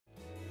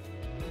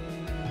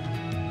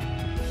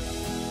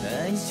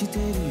Hello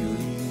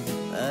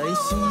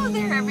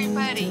there,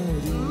 everybody.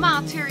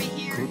 Mom Terry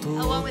here,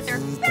 along with our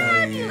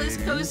fabulous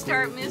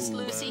co-star, Miss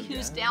Lucy,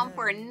 who's down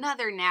for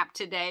another nap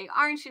today.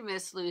 Aren't you,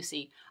 Miss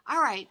Lucy?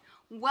 All right,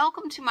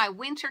 welcome to my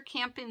winter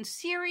camping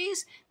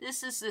series.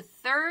 This is the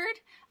third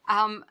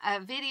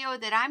video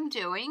that I'm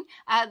doing.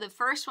 The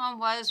first one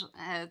was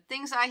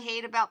things I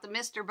hate about the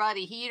Mr.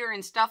 Buddy heater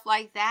and stuff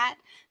like that.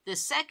 The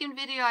second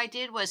video I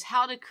did was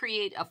how to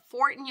create a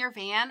fort in your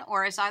van,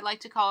 or as I like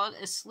to call it,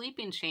 a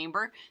sleeping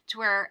chamber, to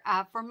where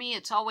for me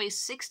it's always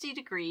 60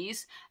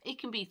 degrees. It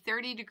can be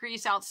 30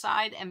 degrees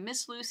outside, and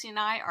Miss Lucy and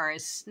I are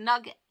as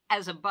snug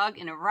as a bug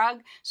in a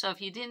rug. So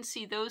if you didn't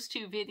see those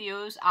two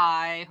videos,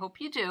 I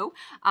hope you do.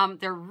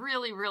 They're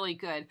really, really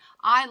good.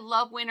 I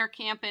love winter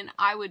camping.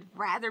 I would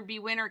rather be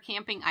winter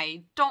camping.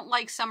 I don't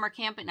like summer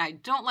camping. I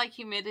don't like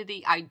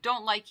humidity. I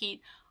don't like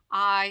heat.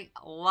 I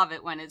love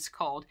it when it's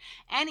cold.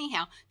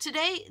 Anyhow,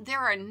 today there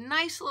are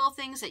nice little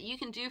things that you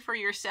can do for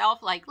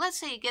yourself. Like, let's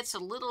say it gets a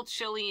little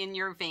chilly in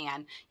your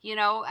van. You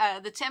know,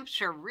 the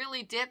temperature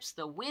really dips,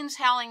 the wind's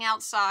howling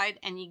outside,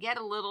 and you get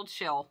a little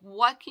chill.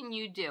 What can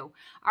you do?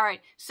 All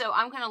right, so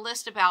I'm going to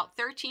list about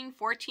 13,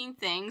 14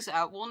 things.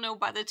 We'll know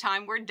by the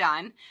time we're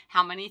done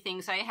how many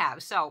things I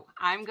have. So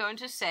I'm going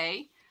to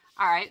say,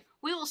 all right,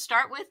 we will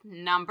start with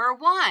number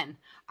 1.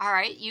 All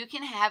right, you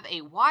can have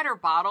a water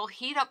bottle,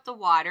 heat up the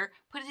water,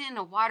 put it in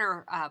a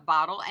water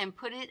bottle, and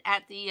put it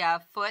at the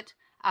foot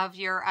of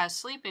your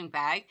sleeping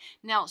bag.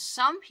 Now,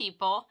 some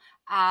people,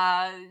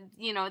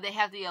 you know, they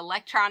have the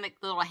electronic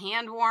little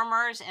hand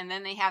warmers, and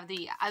then they have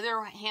the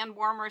other hand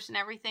warmers and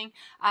everything.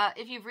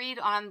 If you read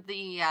on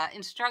the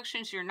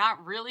instructions, you're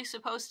not really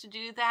supposed to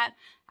do that.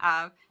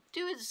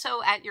 Do it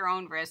so at your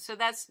own risk. So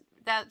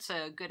that's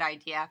a good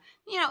idea.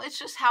 You know, it's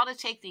just how to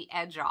take the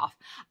edge off.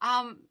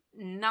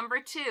 Number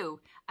 2,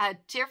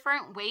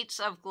 different weights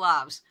of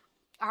gloves.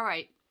 All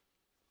right.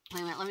 Wait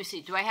a minute, let me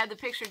see. Do I have the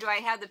picture? Do I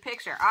have the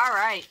picture? All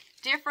right.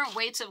 Different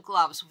weights of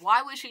gloves.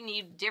 Why would you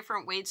need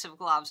different weights of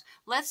gloves?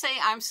 Let's say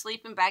I'm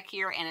sleeping back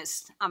here and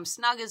I'm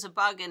snug as a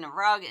bug in a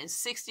rug. It's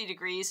 60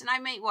 degrees and I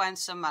may want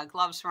some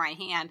gloves for my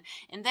hand.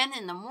 And then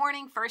in the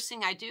morning, first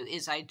thing I do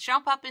is I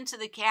jump up into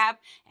the cab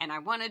and I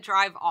want to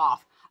drive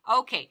off.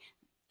 Okay.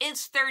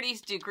 It's 30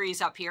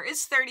 degrees up here.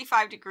 It's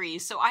 35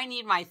 degrees. So I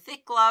need my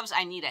thick gloves.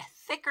 I need a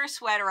thicker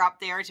sweater up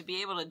there to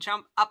be able to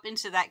jump up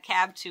into that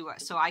cab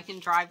so I can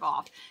drive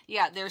off.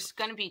 Yeah, there's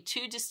going to be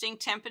 2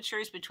 distinct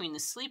temperatures between the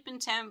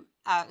sleeping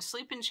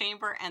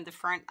chamber and the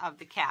front of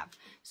the cab.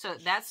 So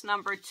that's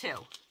number 2.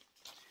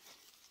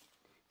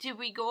 Did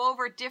we go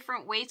over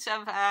different weights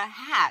of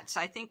hats?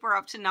 I think we're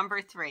up to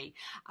number 3.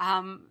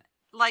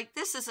 Like,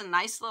 this is a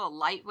nice little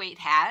lightweight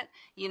hat,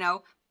 you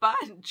know.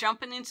 But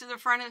jumping into the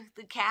front of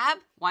the cab,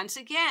 once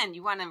again,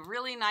 you want a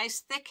really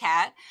nice thick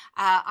hat.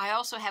 I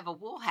also have a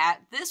wool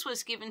hat. This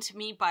was given to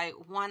me by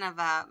one of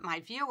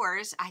my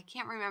viewers. I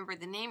can't remember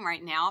the name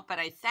right now, but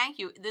I thank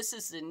you. This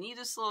is the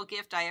neatest little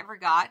gift I ever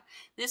got.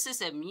 This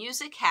is a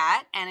music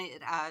hat, and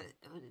it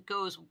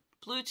goes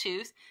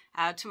Bluetooth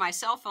to my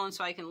cell phone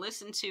so I can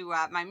listen to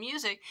my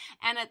music.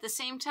 And at the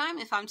same time,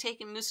 if I'm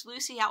taking Miss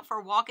Lucy out for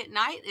a walk at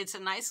night, it's a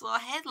nice little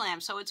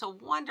headlamp. So it's a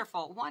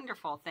wonderful,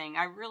 wonderful thing.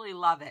 I really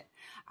love it.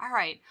 All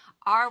right.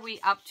 Are we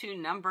up to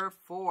number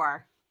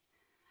 4?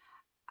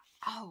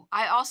 Oh,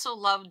 I also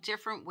love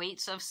different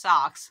weights of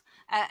socks.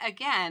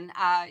 Again,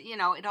 you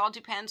know, it all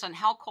depends on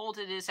how cold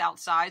it is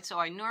outside. So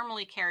I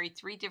normally carry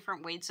 3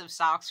 different weights of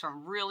socks,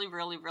 from really,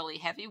 really, really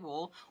heavy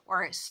wool,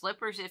 or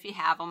slippers if you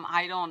have them.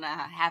 I don't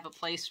have a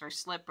place for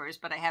slippers,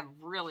 but I have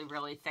really,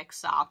 really thick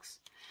socks.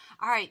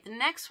 All right, the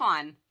next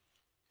one.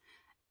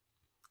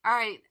 All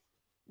right,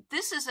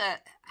 this is a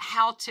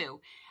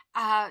how-to.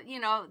 You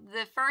know,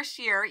 the first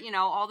year, you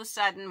know, all of a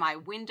sudden my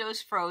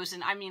window's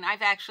frozen. I mean,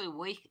 I've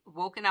actually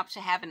woken up to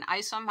having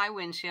ice on my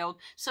windshield.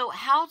 So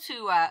how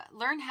to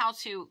learn how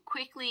to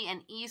quickly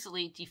and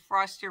easily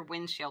defrost your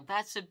windshield.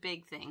 That's a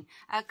big thing,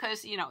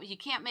 because, you know, you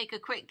can't make a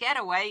quick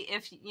getaway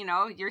if, you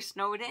know, you're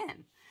snowed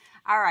in.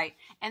 All right,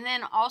 and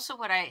then also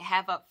what I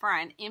have up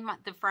front in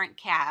the front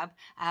cab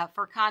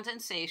for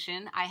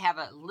condensation, I have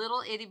a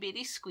little itty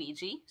bitty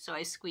squeegee, so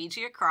I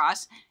squeegee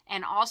across,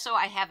 and also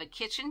I have a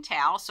kitchen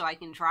towel so I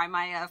can dry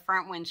my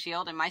front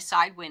windshield and my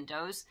side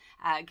windows,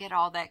 get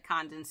all that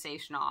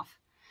condensation off.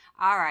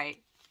 All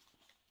right.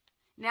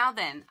 Now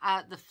then,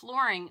 the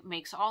flooring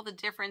makes all the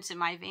difference in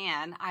my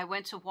van. I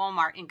went to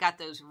Walmart and got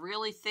those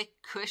really thick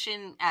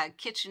cushion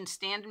kitchen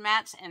stand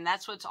mats, and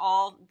that's what's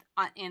all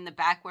in the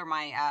back where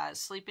my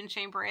sleeping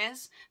chamber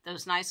is.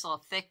 Those nice little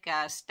thick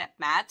step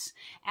mats.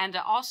 And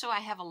also I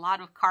have a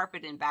lot of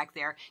carpet in back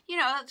there. You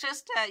know,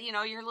 just, you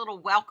know, your little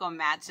welcome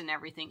mats and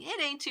everything.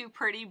 It ain't too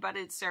pretty, but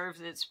it serves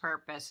its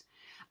purpose.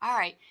 All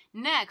right,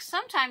 next,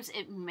 sometimes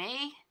it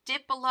may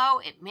dip below,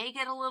 it may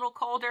get a little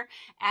colder,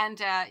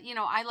 and, you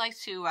know, I like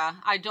to,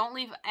 I don't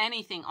leave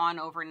anything on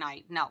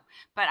overnight, no,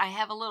 but I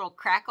have a little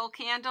crackle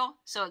candle,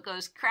 so it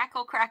goes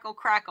crackle, crackle,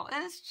 crackle,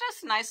 and it's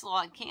just a nice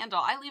little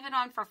candle. I leave it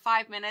on for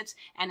 5 minutes,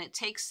 and it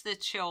takes the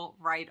chill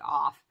right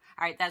off.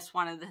 All right, that's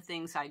one of the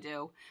things I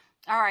do.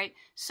 All right,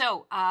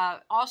 so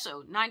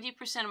also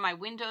 90% of my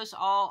windows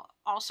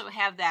also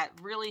have that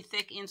really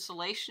thick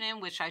insulation in,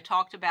 which I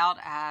talked about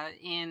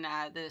in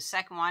the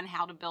second one,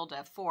 how to build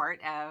a fort,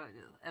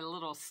 a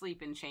little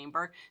sleeping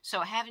chamber.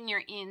 So having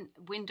your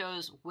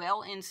windows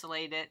well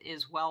insulated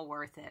is well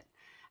worth it.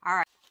 All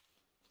right.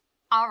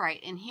 All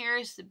right, and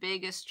here's the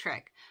biggest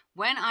trick.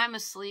 When I'm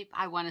asleep,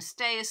 I want to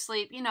stay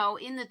asleep. You know,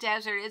 in the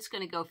desert, it's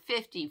going to go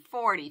 50,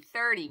 40,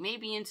 30,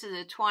 maybe into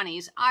the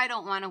 20s. I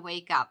don't want to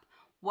wake up.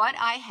 What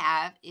I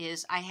have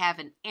is I have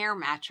an air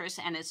mattress,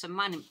 and it's a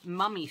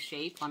mummy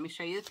shape. Let me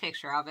show you the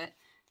picture of it.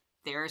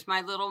 There's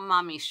my little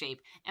mummy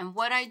shape. And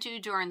what I do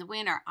during the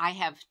winter, I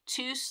have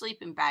two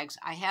sleeping bags.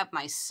 I have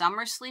my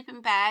summer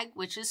sleeping bag,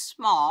 which is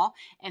small,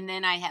 and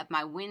then I have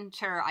my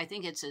winter, I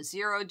think it's a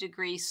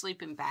 0-degree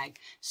sleeping bag.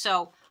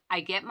 So I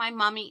get my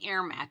mummy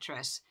air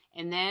mattress,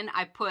 and then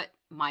I put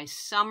my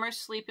summer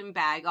sleeping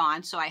bag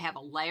on, so I have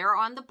a layer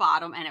on the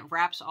bottom and it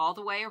wraps all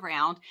the way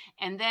around.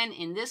 And then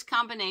in this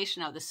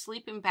combination of the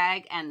sleeping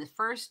bag and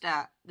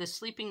the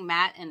sleeping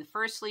mat and the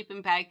first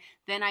sleeping bag,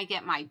 then I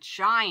get my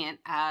giant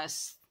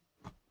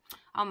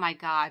oh my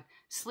God,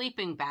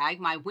 sleeping bag,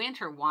 my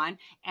winter one,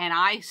 and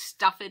I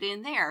stuff it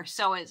in there.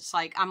 So it's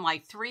like, I'm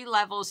like 3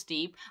 levels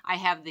deep. I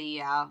have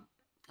the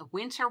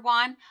winter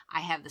one, I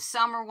have the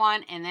summer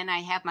one, and then I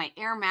have my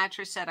air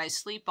mattress that I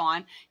sleep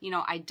on. You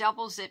know, I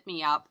double zip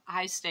me up.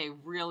 I stay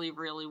really,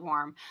 really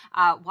warm.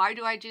 Why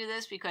do I do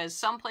this? Because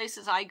some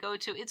places I go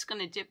to, it's going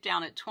to dip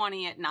down at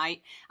 20 at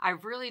night. I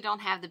really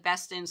don't have the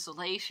best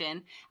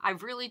insulation. I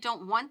really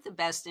don't want the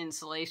best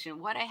insulation.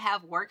 What I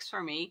have works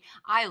for me.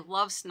 I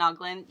love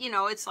snuggling. You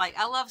know, it's like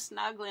I love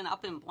snuggling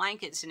up in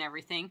blankets and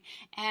everything,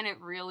 and it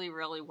really,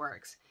 really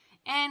works.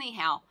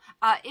 Anyhow,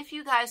 if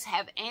you guys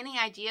have any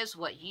ideas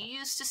what you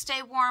use to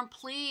stay warm,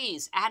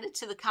 please add it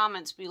to the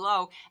comments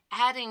below.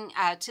 Adding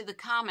to the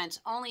comments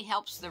only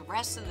helps the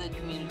rest of the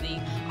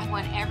community. I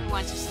want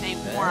everyone to stay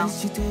warm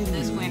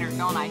this winter,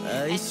 don't I?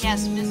 And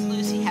yes, Miss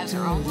Lucy has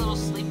her own little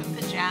sleeping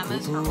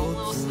pajamas, her own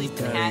little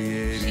sleeping hat.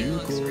 She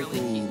looks really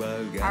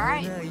cute. All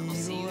right, we will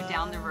see you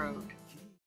down the road.